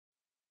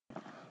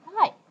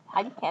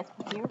Heidi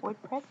Casper here,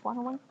 WordPress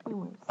 101 for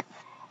Boomers.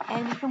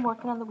 And we've been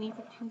working on the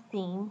Weaver 2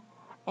 theme,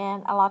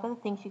 and a lot of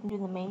the things you can do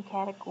in the main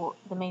category,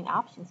 the main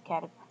options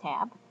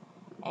tab.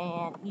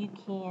 And you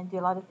can do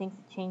a lot of things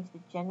to change the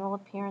general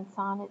appearance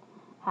on it,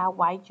 how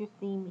wide your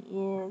theme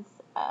is.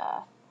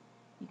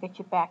 You got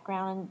your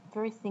background and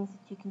various things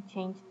that you can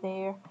change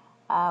there.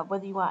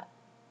 Whether you want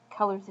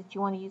colors that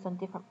you want to use on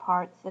different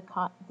parts, the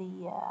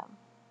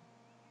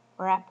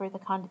wrapper, the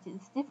content,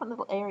 it's different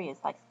little areas.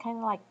 Like it's kind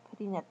of like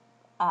putting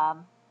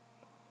a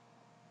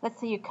let's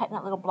say you're cutting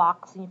out little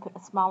blocks and you put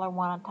a smaller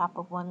one on top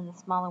of one and a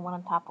smaller one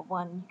on top of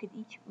one. You could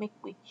each make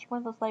each one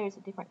of those layers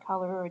a different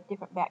color or a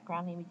different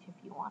background image if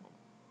you wanted.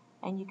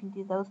 And you can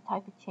do those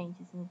type of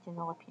changes in the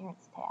General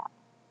Appearance tab.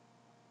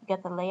 You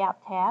got the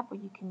Layout tab where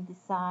you can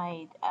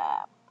decide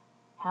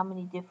how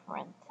many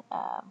different, you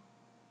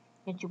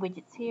want your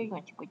widgets here, you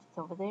want your widgets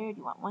over there, do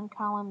you want one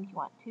column, do you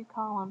want two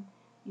columns?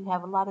 You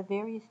have a lot of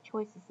various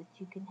choices that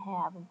you can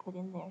have and put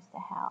in there as to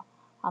how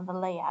on the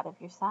layout of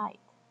your site.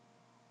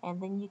 And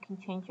then you can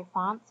change your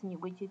fonts and your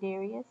widget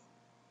areas.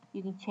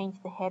 You can change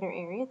the header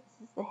area.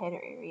 This is the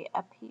header area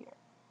up here.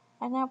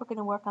 And now we're going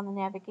to work on the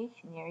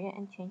navigation area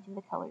and changing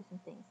the colors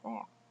and things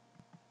there.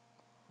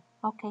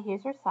 Okay,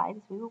 here's our site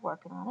as we were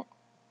working on it.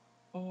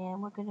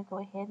 And we're going to go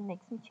ahead and make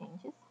some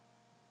changes.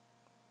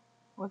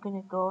 We're going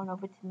to go on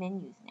over to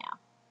menus now.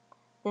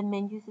 The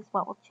menus is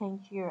what will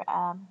change your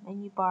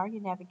menu bar,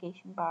 your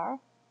navigation bar.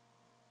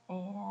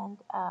 And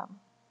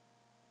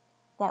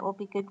that will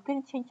be good. We're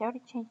going to change, I already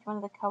changed one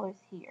of the colors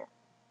here.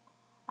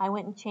 I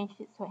went and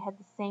changed it so it had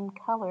the same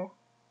color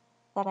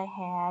that I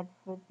had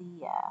for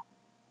the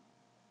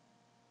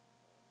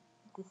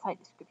site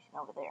description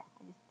over there.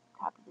 I just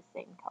copied the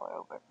same color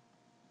over.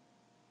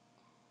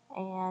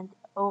 And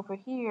over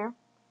here,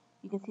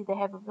 you can see they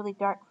have a really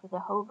dark for the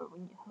hover.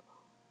 When you,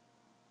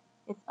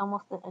 it's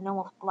almost an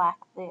almost black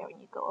there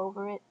when you go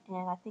over it.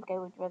 And I think I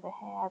would rather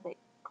have it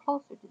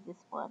closer to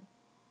this one.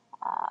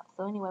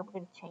 So anyway, we're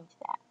going to change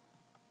that.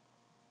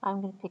 I'm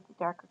going to pick the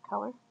darker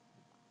color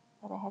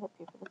that I had up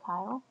here for the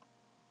title.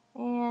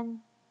 And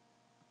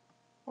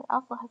it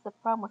also has a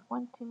problem with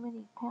one too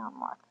many pound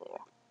mark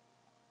there.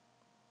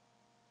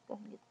 Go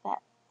ahead and get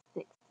that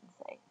fixed and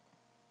saved.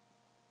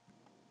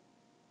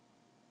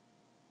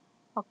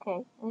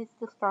 Okay, and it's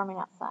still storming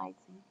outside,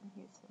 so you can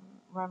hear some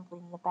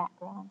rumbling in the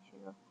background, I'm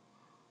sure.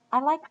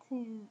 I like to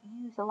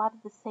use a lot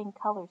of the same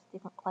colors,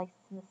 different places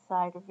in the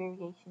site or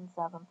variations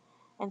of them.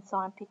 And so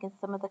I'm picking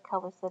some of the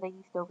colors that I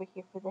used over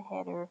here for the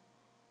header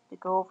to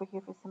go over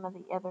here for some of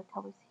the other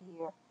colors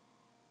here.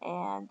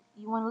 And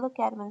you want to look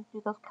at them and do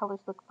those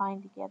colors look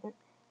fine together.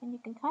 And you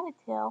can kind of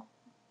tell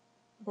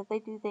that they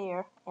do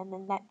there, and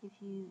then that gives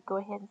you, go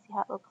ahead and see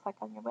how it looks like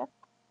on your web.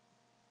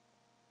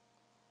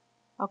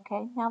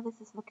 Okay, now this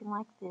is looking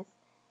like this.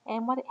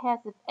 And what it has,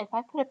 if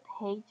I put a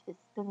page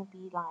that's going to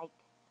be like,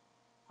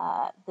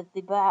 the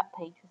about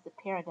page was the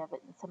parent of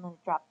it, and so I'm going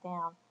to drop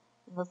down,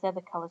 and those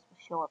other colors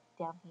will show up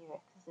down here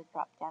because it's a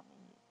drop down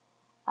menu.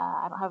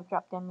 I don't have a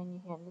drop down menu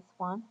here in this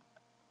one.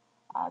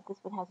 This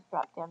one has a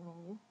drop down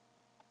menu.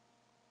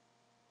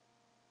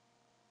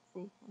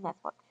 See, and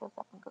that's what shows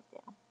up and goes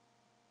down.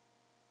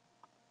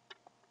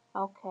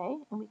 Okay,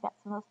 and we got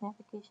some of those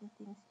navigation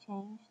things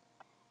changed.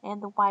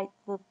 And the white,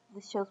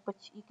 this shows what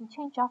you can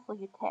change also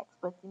your text,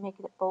 but if you make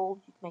it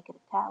bold, you can make it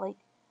italic.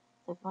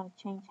 So if you want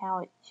to change how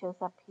it shows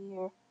up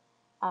here,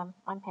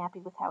 I'm happy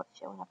with how it's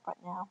showing up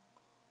right now.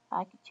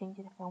 I could change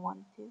it if I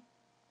wanted to.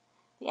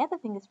 The other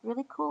thing that's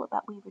really cool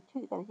about Weaver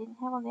 2 that I didn't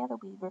have on the other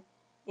Weaver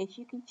is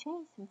you can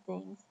change some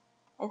things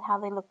and how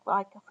they look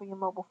like for your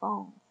mobile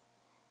phones.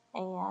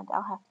 And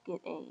I'll have to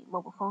get a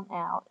mobile phone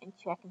out and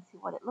check and see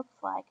what it looks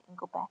like and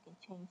go back and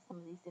change some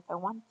of these if I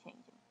want to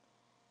change them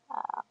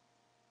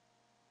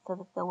so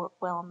that they'll work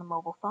well on the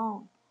mobile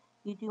phone.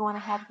 You do want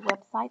to have the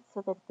websites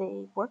so that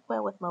they work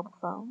well with mobile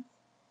phones,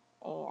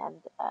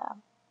 and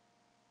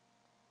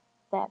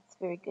that's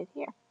very good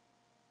here.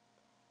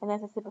 And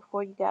as I said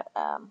before, you got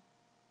some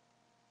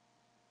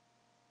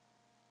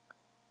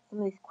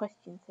of these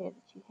questions here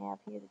that you have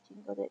here that you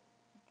can go to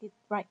get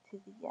right to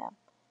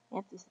the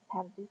answers of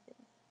how to do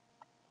things.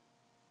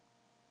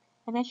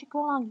 And as you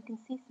go along, you can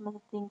see some of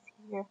the things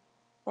here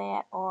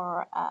that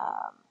are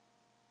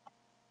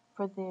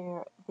that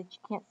you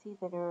can't see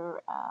that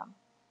are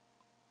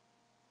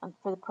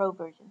for the Pro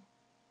version.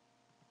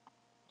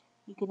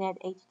 You can add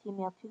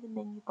HTML to the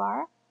menu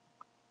bar.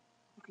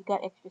 If you've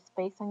got extra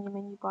space on your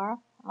menu bar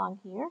along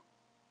here,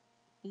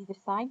 either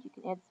side, you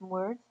can add some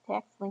words,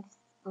 text,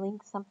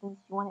 links, something that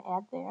you want to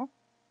add there.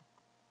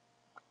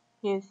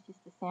 Here's just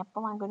a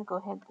sample. I'm going to go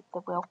ahead and put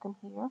the welcome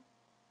here.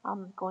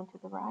 I'm going to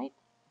the right.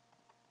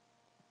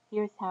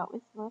 Here's how it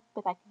would look,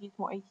 but I could use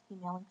more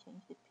HTML and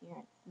change the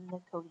appearance and the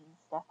coding and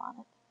stuff on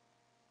it.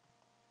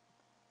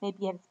 Maybe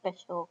you have a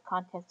special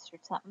contest or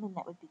something, and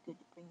that would be good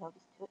to bring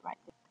notice to it right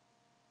there.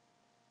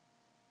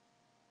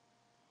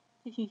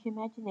 Just use your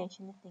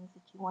imagination, the things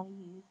that you want to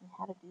use and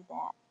how to do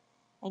that.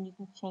 And you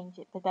can change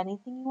it. But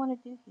anything you want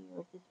to do here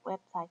with this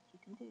website, you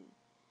can do.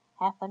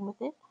 Have fun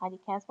with it. Heidi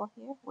Caswell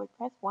here,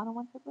 WordPress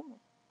 101 for Boomers.